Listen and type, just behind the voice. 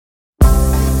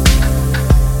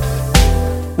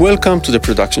Welcome to the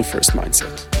Production First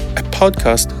Mindset, a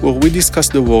podcast where we discuss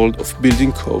the world of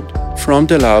building code from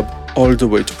the lab all the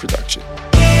way to production.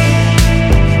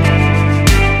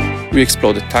 We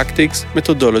explore the tactics,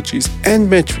 methodologies, and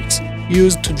metrics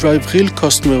used to drive real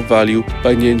customer value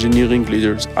by the engineering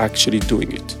leaders actually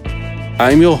doing it.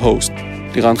 I'm your host,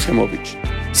 Liran Chemovich,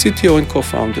 CTO and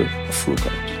co-founder of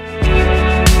Rookout.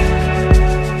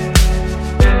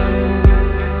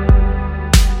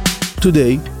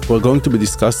 Today, we're going to be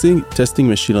discussing testing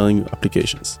machine learning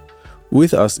applications.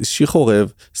 With us is Shir,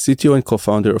 CTO and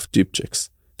co-founder of Deepchecks.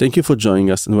 Thank you for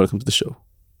joining us and welcome to the show.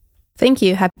 Thank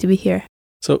you. Happy to be here.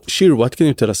 So, Shir, what can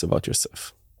you tell us about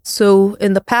yourself? So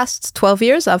in the past 12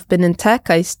 years, I've been in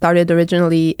tech. I started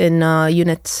originally in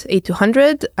Unit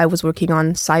A200. I was working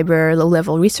on cyber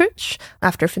low-level research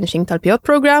after finishing Talpiot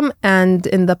program. And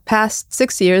in the past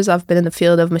 6 years, I've been in the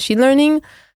field of machine learning,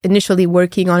 initially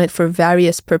working on it for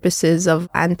various purposes of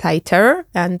anti-terror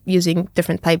and using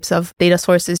different types of data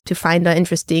sources to find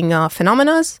interesting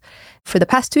phenomena. For the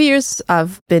past 2 years,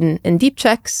 I've been in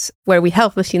Deepchecks, where we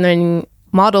help machine learning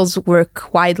models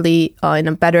work widely in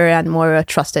a better and more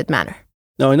trusted manner.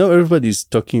 Now, I know everybody's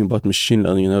talking about machine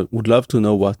learning, and I would love to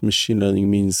know what machine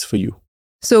learning means for you.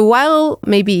 So while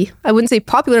maybe, I wouldn't say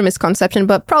popular misconception,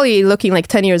 but probably looking like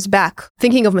 10 years back,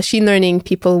 thinking of machine learning,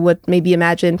 people would maybe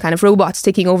imagine kind of robots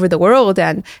taking over the world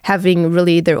and having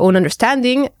really their own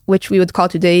understanding, which we would call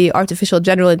today artificial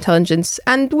general intelligence.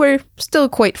 And we're still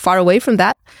quite far away from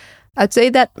that. I'd say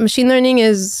that machine learning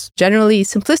is generally a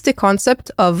simplistic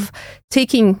concept of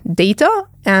taking data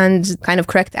and kind of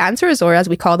correct answers, or as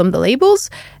we call them, the labels,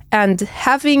 and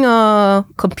having a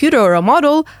computer or a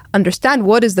model understand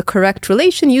what is the correct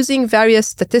relation using various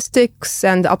statistics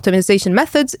and optimization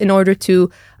methods in order to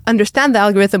understand the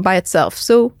algorithm by itself.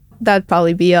 So that'd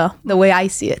probably be the way I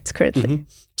see it currently. Mm-hmm.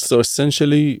 So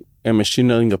essentially, a machine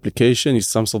learning application is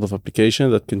some sort of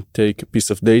application that can take a piece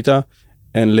of data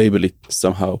and label it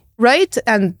somehow. Right.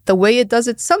 And the way it does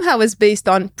it somehow is based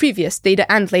on previous data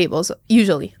and labels,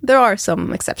 usually. There are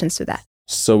some exceptions to that.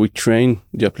 So we train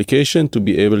the application to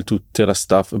be able to tell us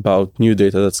stuff about new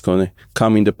data that's going to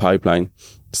come in the pipeline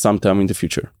sometime in the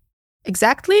future.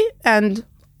 Exactly. And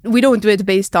we don't do it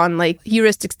based on like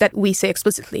heuristics that we say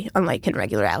explicitly, unlike in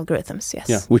regular algorithms. Yes.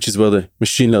 Yeah, which is where the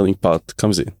machine learning part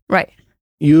comes in. Right.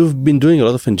 You've been doing a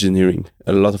lot of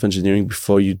engineering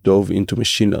before you dove into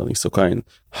machine learning. So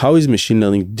how is machine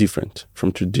learning different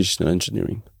from traditional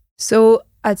engineering? So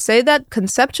I'd say that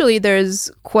conceptually, there's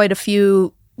quite a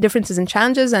few differences and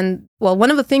challenges. And well,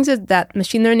 one of the things is that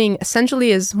machine learning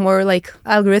essentially is more like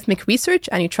algorithmic research.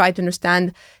 And you try to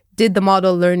understand, did the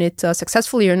model learn it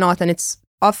successfully or not? And it's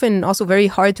often also very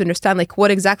hard to understand like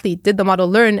what exactly did the model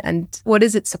learn and what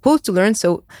is it supposed to learn.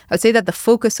 So I'd say that the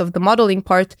focus of the modeling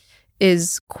part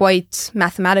is quite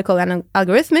mathematical and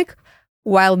algorithmic,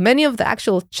 while many of the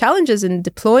actual challenges in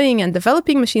deploying and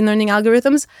developing machine learning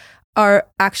algorithms are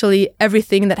actually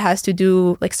everything that has to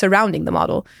do like surrounding the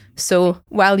model. So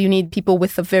while you need people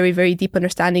with a very, very deep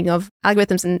understanding of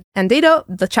algorithms and data,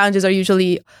 the challenges are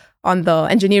usually on the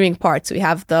engineering part. So we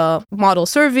have the model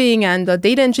serving and the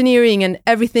data engineering and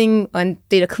everything and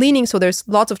data cleaning. So there's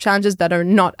lots of challenges that are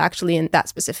not actually in that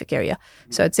specific area.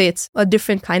 So I'd say it's a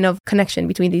different kind of connection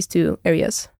between these two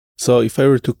areas. So if I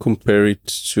were to compare it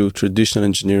to traditional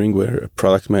engineering, where a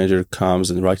product manager comes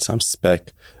and writes some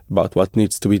spec about what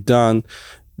needs to be done,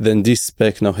 then this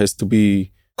spec now has to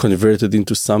be converted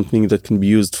into something that can be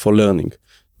used for learning,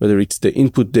 whether it's the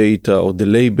input data or the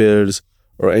labels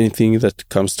or anything that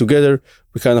comes together.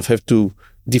 We kind of have to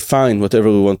define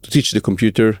whatever we want to teach the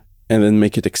computer and then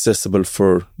make it accessible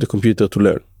for the computer to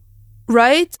learn.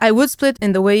 Right. I would split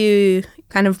in the way you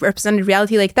kind of represented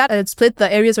reality like that. I'd split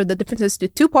the areas or the differences to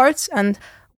two parts. And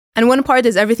one part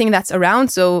is everything that's around.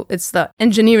 So it's the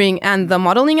engineering and the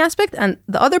modeling aspect. And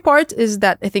the other part is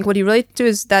that I think what you relate to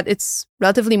is that it's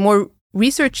relatively more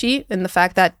researchy in the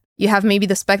fact that you have maybe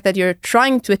the spec that you're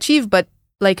trying to achieve, but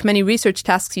like many research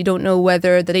tasks, you don't know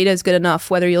whether the data is good enough,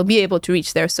 whether you'll be able to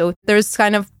reach there. So there's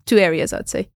kind of two areas, I'd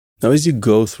say. Now, as you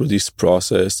go through this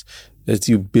process, as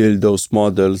you build those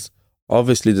models,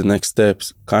 obviously the next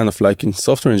steps, kind of like in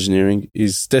software engineering,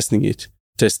 is testing it.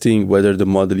 Testing whether the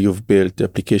model you've built, the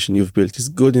application you've built is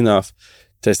good enough,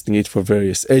 testing it for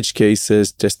various edge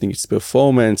cases, testing its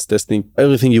performance, testing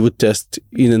everything you would test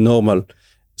in a normal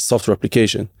software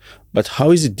application. But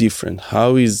how is it different?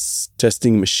 How is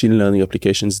testing machine learning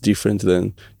applications different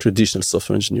than traditional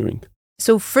software engineering?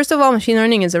 So first of all, machine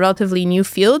learning is a relatively new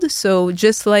field. So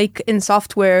just like in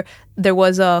software, there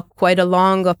was quite a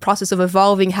long process of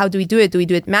evolving. How do we do it? Do we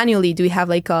do it manually? Do we have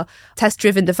like a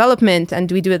test-driven development? And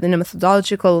do we do it in a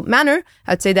methodological manner?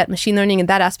 I'd say that machine learning in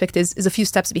that aspect is a few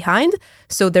steps behind.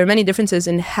 So there are many differences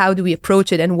in how do we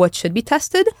approach it and what should be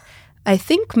tested. I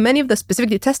think many of the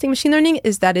specifically testing machine learning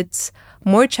is that it's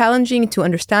more challenging to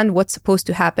understand what's supposed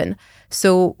to happen.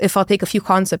 So if I'll take a few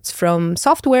concepts from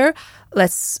software,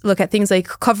 let's look at things like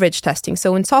coverage testing.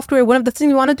 So in software, one of the things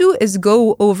we want to do is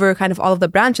go over kind of all of the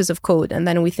branches of code. And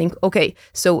then we think, okay,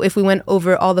 so if we went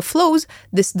over all the flows,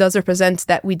 this does represent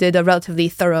that we did a relatively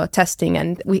thorough testing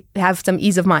and we have some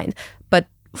ease of mind. But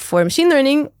for machine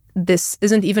learning, this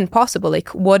isn't even possible. Like,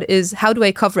 how do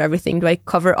I cover everything? Do I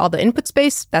cover all the input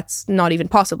space? That's not even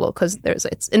possible because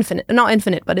it's infinite, not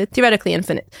infinite, but it's theoretically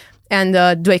infinite. And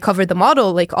do I cover the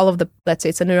model, like all of the, let's say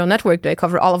it's a neural network, do I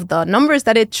cover all of the numbers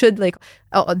that it should, like,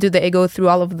 do they go through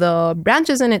all of the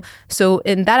branches in it? So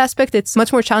in that aspect, it's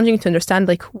much more challenging to understand,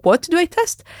 like, what do I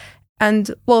test?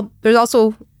 And well, there's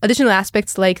also additional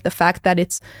aspects like the fact that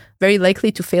it's very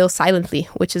likely to fail silently,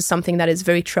 which is something that is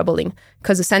very troubling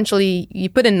because essentially you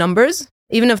put in numbers,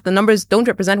 even if the numbers don't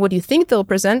represent what you think they'll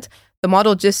present, the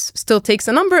model just still takes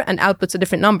a number and outputs a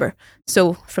different number.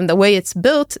 So from the way it's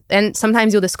built, and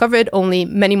sometimes you'll discover it only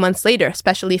many months later,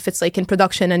 especially if it's like in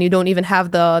production and you don't even have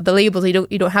the labels,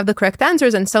 you don't have the correct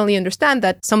answers, and suddenly understand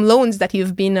that some loans that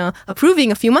you've been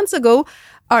approving a few months ago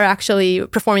are actually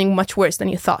performing much worse than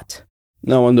you thought.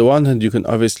 Now, on the one hand, you can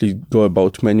obviously go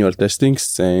about manual testing,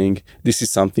 saying this is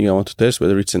something I want to test,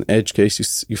 whether it's an edge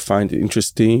case you find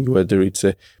interesting, whether it's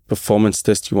a performance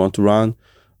test you want to run,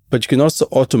 but you can also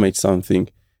automate something.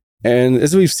 And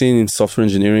as we've seen in software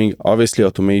engineering, obviously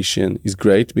automation is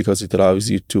great because it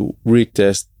allows you to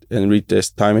retest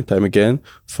time and time again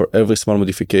for every small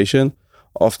modification,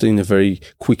 often in a very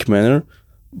quick manner.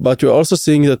 But we're also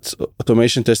seeing that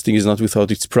automation testing is not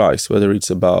without its price, whether it's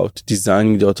about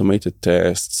designing the automated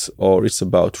tests or it's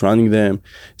about running them,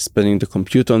 spending the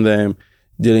compute on them,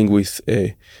 dealing with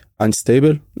a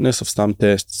unstableness of some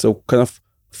tests. So kind of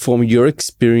from your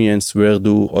experience, where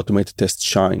do automated tests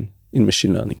shine in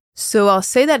machine learning? So I'll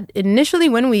say that initially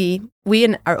when we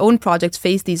in our own projects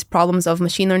face these problems of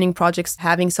machine learning projects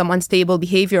having some unstable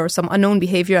behavior or some unknown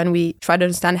behavior, and we try to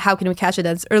understand how can we catch it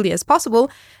as early as possible,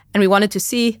 and we wanted to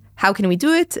see how can we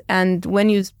do it. And when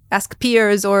you ask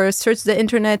peers or search the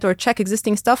internet or check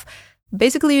existing stuff,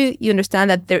 basically you understand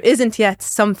that there isn't yet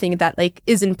something that like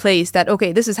is in place that,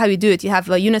 okay, this is how you do it. You have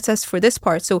a unit test for this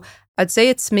part. So I'd say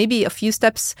it's maybe a few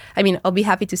steps. I mean, I'll be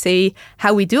happy to say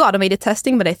how we do automated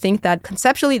testing, but I think that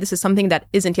conceptually this is something that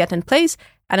isn't yet in place.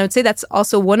 And I would say that's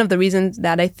also one of the reasons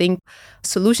that I think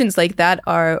solutions like that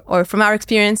are, or from our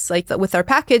experience, like with our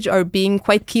package, are being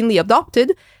quite keenly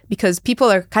adopted because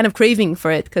people are kind of craving for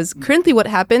it. Because currently what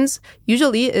happens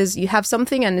usually is you have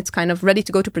something and it's kind of ready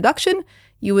to go to production.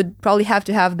 You would probably have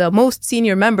to have the most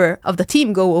senior member of the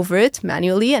team go over it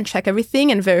manually and check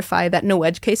everything and verify that no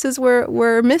edge cases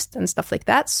were missed and stuff like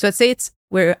that. So I'd say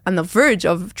we're on the verge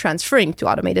of transferring to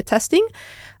automated testing.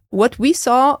 What we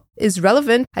saw is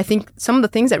relevant. I think some of the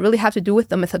things that really have to do with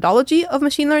the methodology of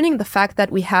machine learning, the fact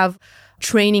that we have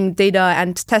training data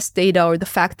and test data, or the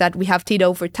fact that we have data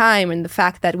over time, and the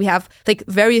fact that we have like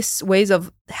various ways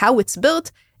of how it's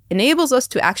built, enables us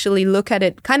to actually look at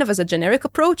it kind of as a generic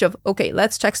approach of, okay,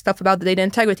 let's check stuff about the data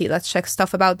integrity. Let's check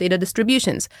stuff about data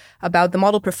distributions, about the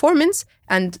model performance.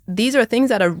 And these are things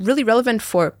that are really relevant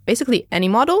for basically any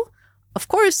model. Of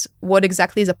course, what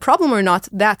exactly is a problem or not,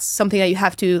 that's something that you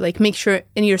have to like make sure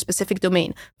in your specific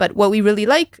domain. But what we really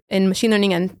like in machine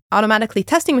learning and automatically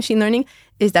testing machine learning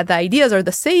is that the ideas are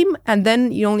the same, and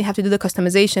then you only have to do the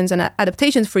customizations and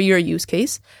adaptations for your use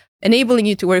case, enabling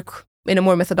you to work in a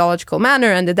more methodological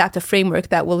manner and adapt a framework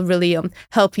that will really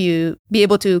help you be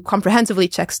able to comprehensively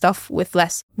check stuff with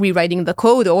less rewriting the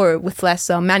code or with less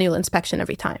manual inspection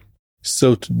every time.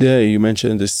 So today you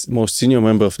mentioned this most senior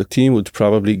member of the team would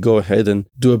probably go ahead and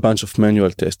do a bunch of manual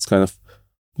tests. Kind of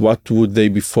what would they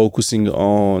be focusing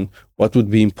on? What would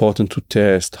be important to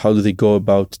test? How do they go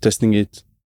about testing it?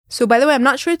 So by the way, I'm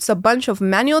not sure it's a bunch of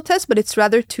manual tests, but it's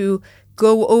rather to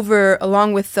go over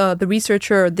along with the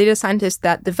researcher or data scientist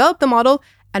that developed the model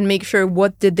and make sure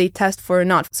what did they test for or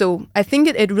not. So I think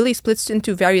it really splits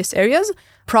into various areas.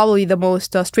 Probably the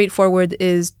most straightforward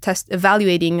is test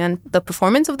evaluating and the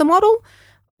performance of the model.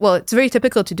 well, it's very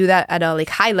typical to do that at a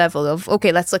high level of,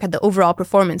 okay, let's look at the overall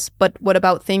performance. But what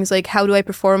about things like how do I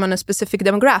perform on a specific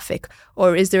demographic?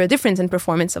 Or is there a difference in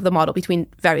performance of the model between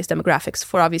various demographics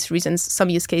for obvious reasons? Some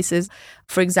use cases,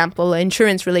 for example,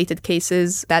 insurance-related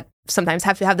cases that sometimes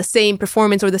have to have the same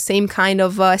performance or the same kind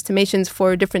of estimations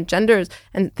for different genders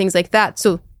and things like that.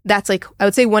 So that's I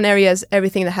would say one area is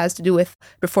everything that has to do with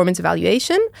performance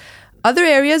evaluation. Other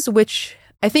areas, which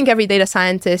I think every data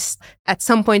scientist at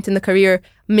some point in the career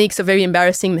makes a very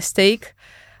embarrassing mistake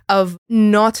of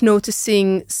not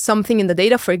noticing something in the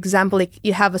data. For example,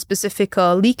 you have a specific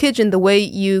leakage in the way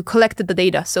you collected the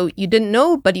data. So you didn't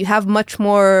know, but you have much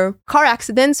more car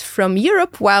accidents from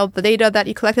Europe, while the data that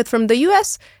you collected from the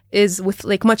US is with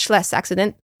much less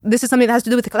accident. This is something that has to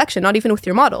do with the collection, not even with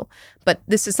your model. But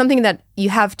this is something that you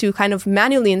have to kind of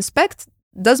manually inspect.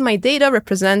 Does my data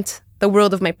represent the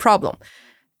world of my problem?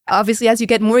 Obviously, as you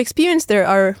get more experience, there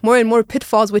are more and more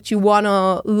pitfalls which you want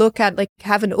to look at,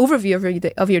 have an overview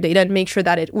of your data and make sure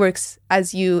that it works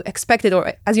as you expected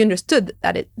or as you understood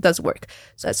that it does work.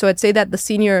 So I'd say that the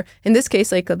senior, in this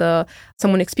case,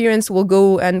 someone experienced will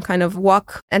go and kind of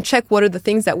walk and check what are the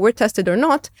things that were tested or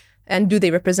not, and do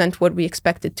they represent what we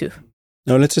expected to.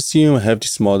 Now, let's assume I have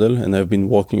this model and I've been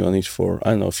working on it for,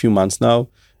 a few months now.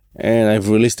 And I've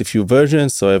released a few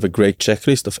versions, so I have a great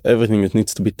checklist of everything that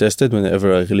needs to be tested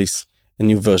whenever I release a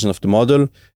new version of the model.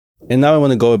 And now I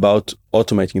want to go about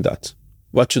automating that.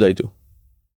 What should I do?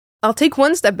 I'll take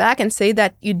one step back and say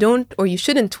that you don't or you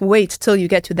shouldn't wait till you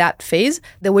get to that phase.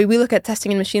 The way we look at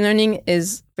testing in machine learning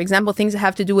is, for example, things that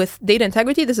have to do with data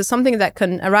integrity. This is something that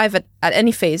can arrive at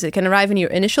any phase. It can arrive in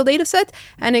your initial data set,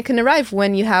 and it can arrive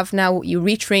when you have now you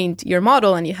retrained your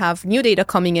model and you have new data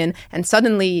coming in, and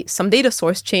suddenly some data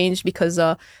source changed because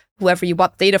whoever you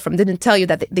bought data from didn't tell you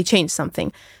that they changed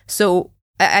something. So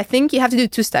I think you have to do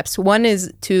two steps. One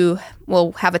is to,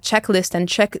 have a checklist and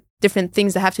check different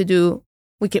things that have to do.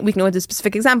 We can go into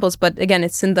specific examples, but again,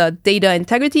 it's in the data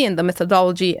integrity and the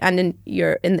methodology and in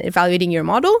evaluating your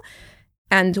model.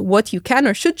 And what you can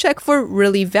or should check for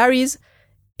really varies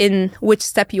in which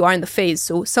step you are in the phase.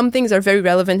 So some things are very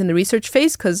relevant in the research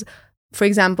phase because, for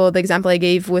example, the example I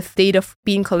gave with data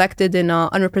being collected in an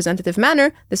unrepresentative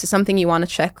manner, this is something you want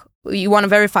to check. You want to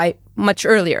verify much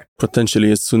earlier.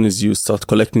 Potentially, as soon as you start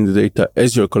collecting the data,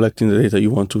 as you're collecting the data,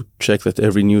 you want to check that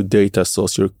every new data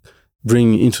source you're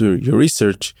bringing into your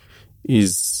research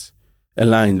is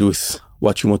aligned with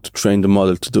what you want to train the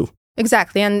model to do.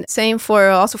 Exactly. And same for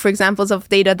examples of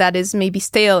data that is maybe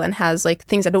stale and has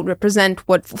things that don't represent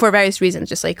what for various reasons,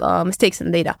 just mistakes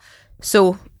in data.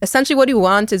 So essentially what you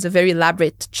want is a very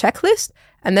elaborate checklist,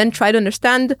 and then try to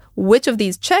understand which of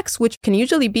these checks, which can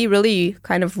usually be really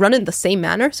kind of run in the same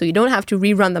manner. So you don't have to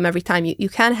rerun them every time. You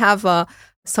can have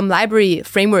some library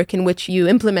framework in which you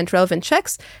implement relevant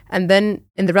checks. And then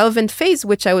in the relevant phase,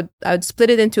 which I would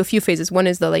split it into a few phases. One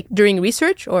is the during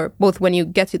research, or both when you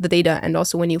get to the data and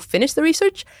also when you finish the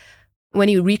research. When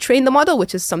you retrain the model,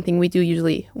 which is something we do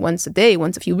usually once a day,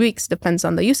 once a few weeks, depends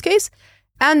on the use case.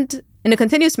 And in a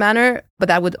continuous manner, but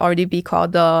that would already be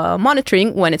called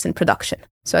monitoring when it's in production.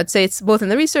 So I'd say it's both in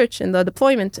the research, in the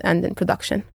deployment, and in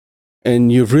production.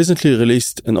 And you've recently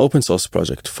released an open source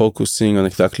project focusing on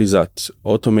exactly that,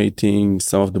 automating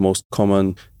some of the most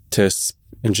common tests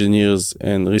engineers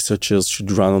and researchers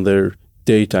should run on their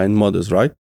data and models,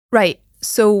 right? Right.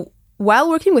 So while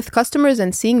working with customers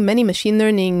and seeing many machine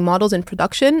learning models in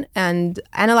production and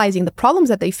analyzing the problems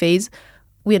that they face,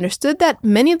 we understood that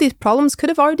many of these problems could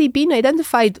have already been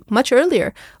identified much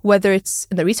earlier, whether it's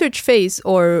in the research phase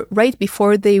or right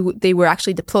before they were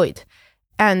actually deployed.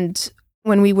 And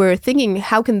when we were thinking,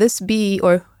 how can this be,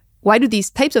 or why do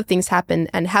these types of things happen,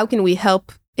 and how can we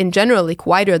help in general,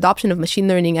 wider adoption of machine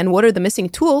learning, and what are the missing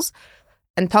tools,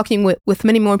 and talking with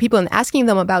many more people and asking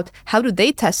them about how do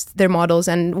they test their models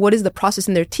and what is the process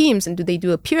in their teams, and do they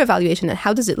do a peer evaluation and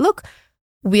how does it look,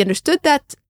 we understood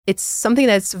that it's something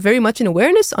that's very much in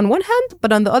awareness on one hand,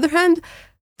 but on the other hand,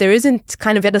 there isn't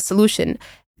kind of yet a solution.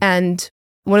 And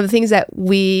one of the things that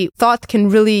we thought can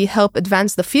really help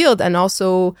advance the field, and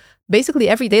also basically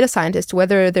every data scientist,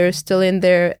 whether they're still in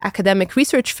their academic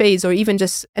research phase or even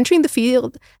just entering the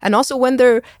field, and also when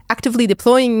they're actively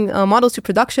deploying models to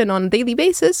production on a daily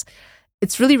basis,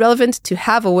 it's really relevant to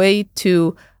have a way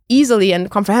to easily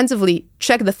and comprehensively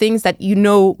check the things that you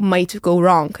know might go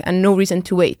wrong and no reason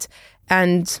to wait.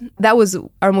 And that was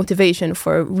our motivation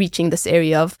for reaching this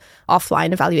area of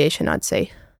offline evaluation, I'd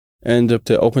say. And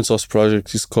the open source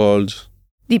project is called?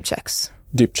 Deepchecks.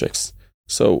 Deepchecks.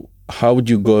 So how would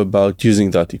you go about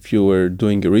using that? If you were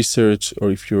doing a research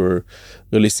or if you were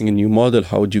releasing a new model,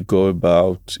 how would you go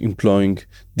about employing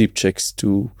Deepchecks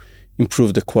to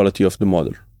improve the quality of the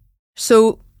model?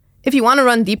 So if you want to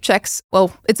run Deepchecks,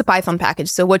 well, it's a Python package.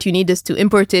 So what you need is to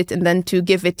import it and then to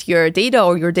give it your data,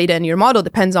 or your data and your model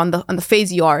depends on the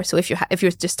phase you are. So if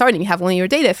you're just starting, you have only your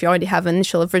data. If you already have an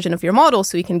initial version of your model,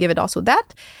 so you can give it also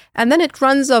that. And then it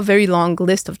runs a very long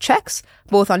list of checks,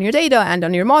 both on your data and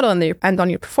on your model and on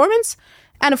your performance.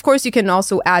 And of course, you can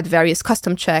also add various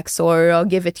custom checks or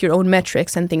give it your own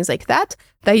metrics and things like that.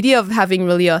 The idea of having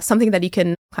really something that you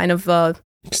can kind of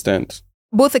extend.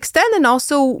 Both extend, and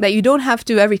also that you don't have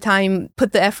to every time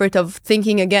put the effort of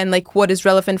thinking again, like what is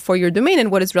relevant for your domain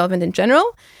and what is relevant in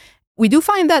general. We do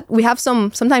find that we have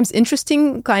sometimes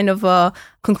interesting kind of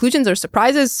conclusions or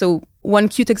surprises. So one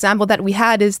cute example that we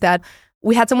had is that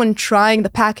we had someone trying the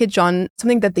package on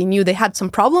something that they knew they had some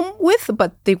problem with,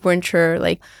 but they weren't sure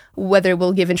like whether it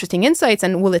will give interesting insights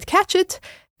and will it catch it.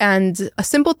 And a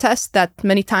simple test that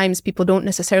many times people don't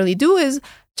necessarily do is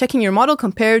checking your model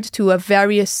compared to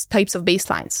various types of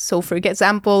baselines. So for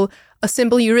example, a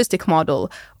simple heuristic model,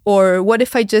 or what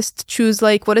if I just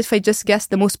guess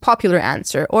the most popular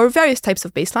answer, or various types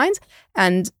of baselines.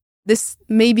 And this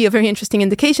may be a very interesting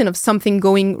indication of something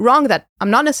going wrong that I'm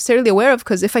not necessarily aware of,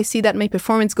 because if I see that my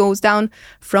performance goes down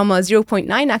from a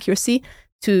 0.9 accuracy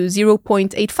to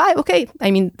 0.85, okay,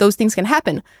 I mean, those things can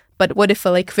happen. But what if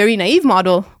a very naive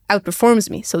model outperforms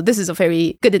me? So this is a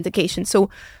very good indication. So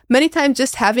many times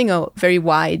just having a very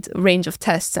wide range of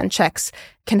tests and checks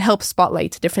can help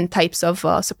spotlight different types of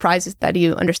surprises that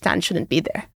you understand shouldn't be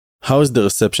there. How has the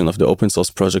reception of the open source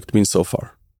project been so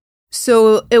far?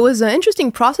 So it was an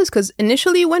interesting process because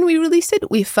initially when we released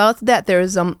it, we felt that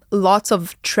there's lots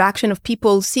of traction of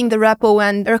people seeing the repo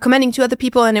and recommending to other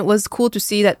people. And it was cool to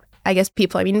see that, I guess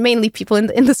mainly people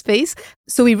in the space.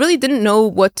 So we really didn't know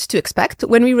what to expect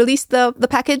when we released the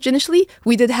package initially.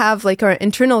 We did have our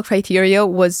internal criteria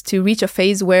was to reach a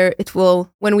phase where it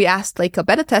will, when we asked a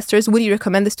beta testers, would you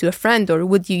recommend this to a friend or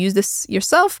would you use this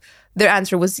yourself? Their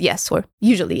answer was yes, or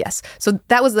usually yes. So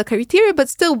that was the criteria, but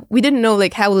still we didn't know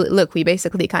how will it look. We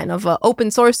basically kind of open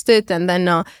sourced it and then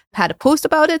had a post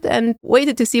about it and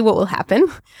waited to see what will happen.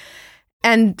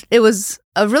 And it was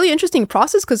a really interesting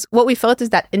process because what we felt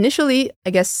is that initially, I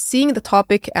guess, seeing the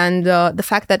topic and the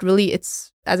fact that really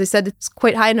it's, as I said, it's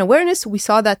quite high in awareness, we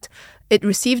saw that it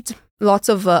received lots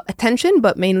of attention,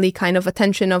 but mainly kind of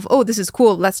attention of, oh, this is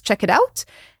cool, let's check it out.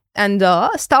 And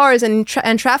stars and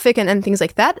traffic and things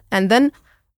like that. And then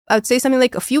I would say something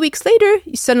like a few weeks later,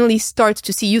 you suddenly start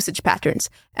to see usage patterns.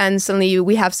 And suddenly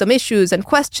we have some issues and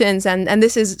questions. And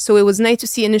this is, so it was nice to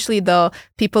see initially the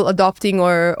people adopting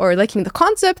or liking the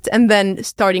concept and then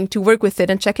starting to work with it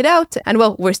and check it out. And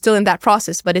well, we're still in that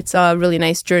process, but it's a really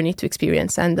nice journey to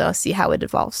experience and see how it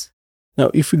evolves. Now,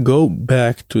 if we go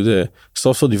back to the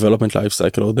software development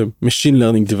lifecycle or the machine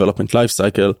learning development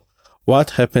lifecycle,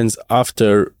 what happens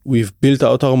after we've built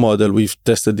out our model, we've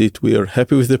tested it, we are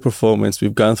happy with the performance,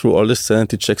 we've gone through all the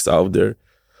sanity checks out there.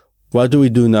 What do we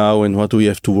do now and what do we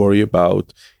have to worry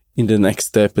about in the next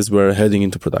step as we're heading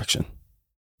into production?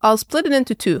 I'll split it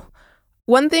into two.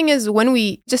 One thing is when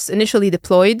we just initially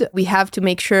deployed, we have to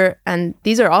make sure, and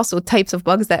these are also types of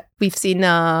bugs that we've seen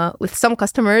with some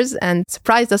customers and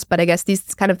surprised us, but I guess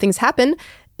these kind of things happen,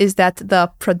 is that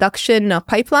the production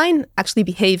pipeline actually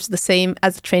behaves the same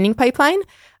as the training pipeline.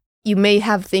 You may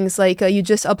have things like you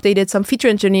just updated some feature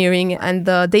engineering and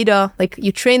the data,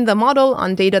 you trained the model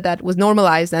on data that was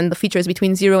normalized and the feature is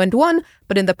between 0 and 1,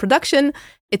 but in the production,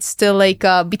 it's still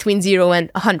between 0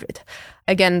 and 100.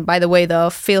 Again, by the way,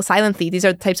 the fail silently, these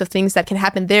are the types of things that can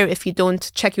happen there if you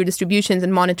don't check your distributions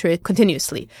and monitor it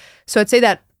continuously. So I'd say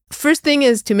that first thing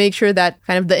is to make sure that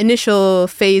kind of the initial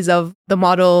phase of the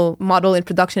model in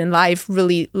production and live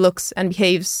really looks and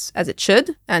behaves as it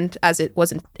should and as it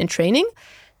was in training.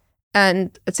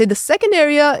 And I'd say the second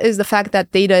area is the fact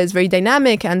that data is very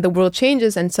dynamic and the world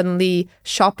changes and suddenly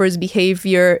shoppers'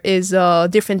 behavior is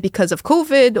different because of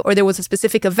COVID, or there was a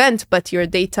specific event, but your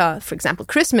data, for example,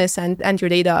 Christmas, and your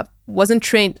data wasn't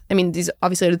trained. I mean, these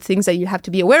obviously are the things that you have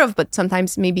to be aware of, but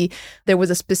sometimes maybe there was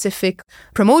a specific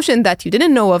promotion that you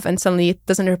didn't know of and suddenly it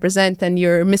doesn't represent and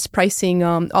you're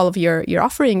mispricing all of your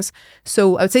offerings.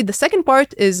 So I would say the second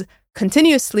part is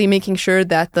continuously making sure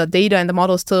that the data and the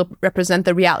models still represent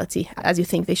the reality as you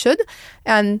think they should.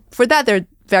 And for that, there are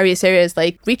various areas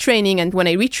like retraining. And when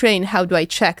I retrain, how do I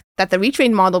check that the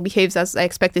retrained model behaves as I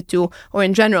expect it to? Or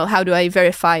in general, how do I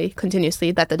verify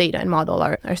continuously that the data and model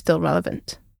are still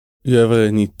relevant? Do you have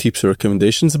any tips or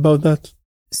recommendations about that?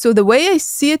 So the way I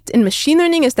see it in machine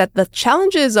learning is that the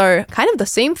challenges are kind of the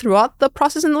same throughout the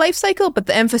process and the life cycle, but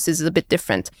the emphasis is a bit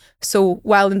different. So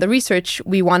while in the research,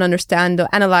 we want to understand,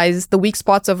 analyze the weak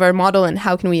spots of our model and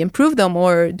how can we improve them,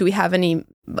 or do we have any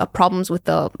problems with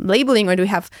the labeling, or do we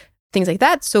have things like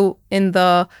that. So in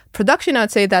the production, I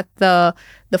would say that the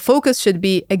focus should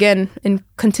be, again, in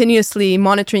continuously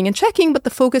monitoring and checking, but the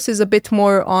focus is a bit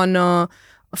more on a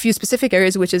few specific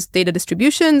areas, which is data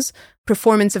distributions,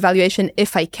 performance evaluation,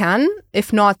 if I can.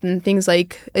 If not, and things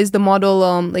like, is the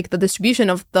model, like the distribution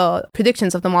of the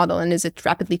predictions of the model, and is it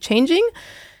rapidly changing?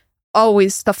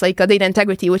 Always stuff like data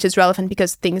integrity, which is relevant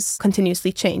because things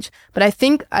continuously change. But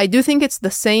I do think it's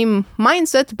the same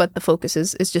mindset, but the focus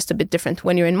is just a bit different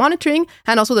when you're in monitoring.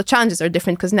 And also the challenges are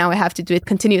different because now I have to do it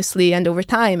continuously and over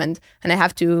time. And I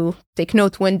have to take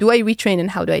note, when do I retrain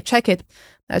and how do I check it?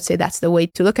 I would say that's the way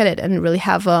to look at it and really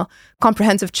have a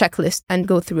comprehensive checklist and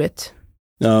go through it.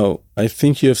 Now, I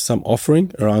think you have some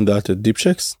offering around that at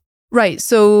Deepchecks. Right.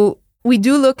 So we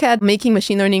do look at making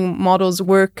machine learning models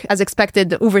work as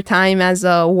expected over time as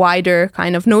a wider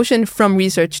kind of notion from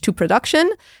research to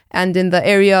production. And in the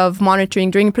area of monitoring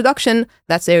during production,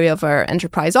 that's the area of our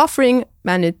enterprise offering.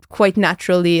 And it quite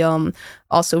naturally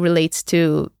also relates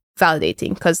to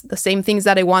validating, because the same things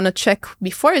that I want to check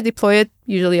before I deploy it,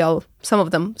 usually some of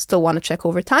them still want to check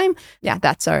over time. Yeah,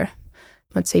 that's our,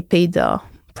 let's say, paid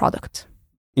product.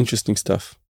 Interesting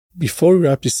stuff. Before we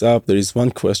wrap this up, there is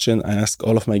one question I ask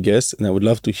all of my guests, and I would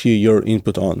love to hear your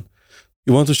input on.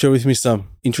 You want to share with me some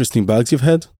interesting bugs you've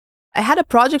had? I had a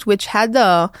project which had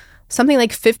something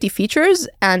like 50 features,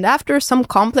 and after some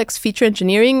complex feature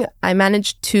engineering, I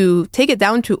managed to take it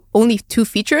down to only 2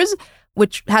 features,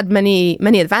 which had many,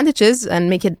 many advantages and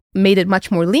made it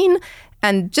much more lean.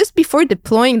 And just before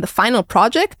deploying the final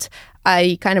project,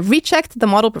 I kind of rechecked the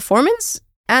model performance,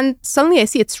 and suddenly I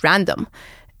see it's random.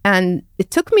 And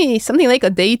it took me something like a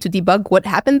day to debug what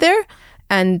happened there.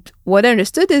 And what I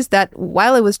understood is that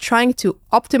while I was trying to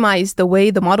optimize the way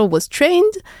the model was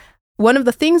trained, one of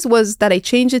the things was that I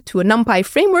changed it to a NumPy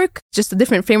framework, just a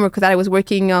different framework that I was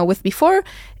working with before,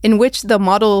 in which the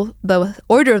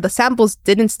order of the samples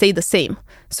didn't stay the same.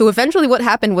 So eventually what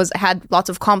happened was I had lots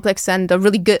of complex and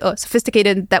really good,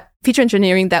 sophisticated feature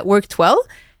engineering that worked well.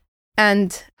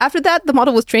 And after that, the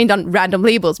model was trained on random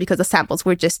labels because the samples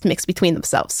were just mixed between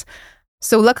themselves.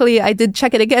 So luckily, I did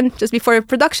check it again just before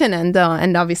production and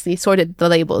obviously sorted the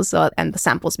labels and the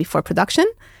samples before production.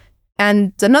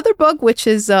 And another bug, which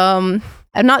is, I'm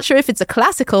not sure if it's a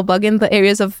classical bug in the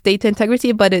areas of data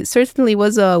integrity, but it certainly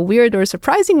was a weird or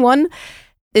surprising one,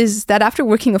 is that after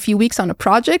working a few weeks on a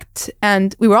project,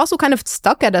 and we were also kind of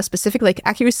stuck at a specific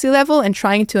accuracy level and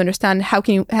trying to understand how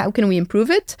can we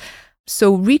improve it.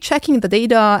 So rechecking the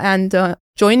data and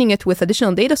joining it with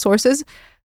additional data sources,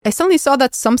 I suddenly saw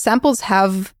that some samples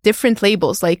have different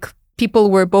labels, like people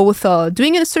were both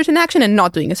doing a certain action and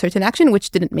not doing a certain action,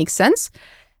 which didn't make sense.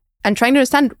 And trying to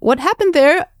understand what happened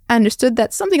there, I understood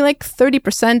that something like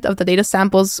 30% of the data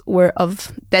samples were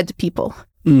of dead people.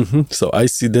 Mm-hmm. So I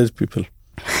see dead people.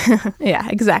 Yeah,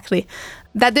 exactly.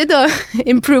 That did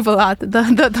improve a lot,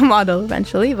 the model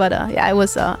eventually, but yeah, it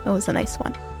was a nice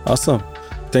one. Awesome.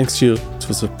 Thanks, Shir. It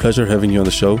was a pleasure having you on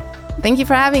the show. Thank you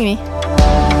for having me.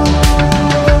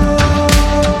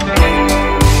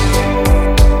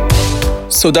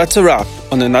 So that's a wrap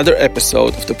on another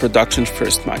episode of the Production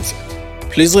First Mindset.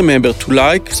 Please remember to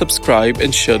like, subscribe,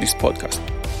 and share this podcast.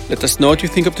 Let us know what you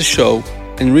think of the show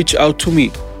and reach out to me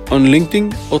on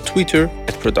LinkedIn or Twitter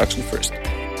at Production First.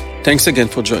 Thanks again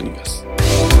for joining us.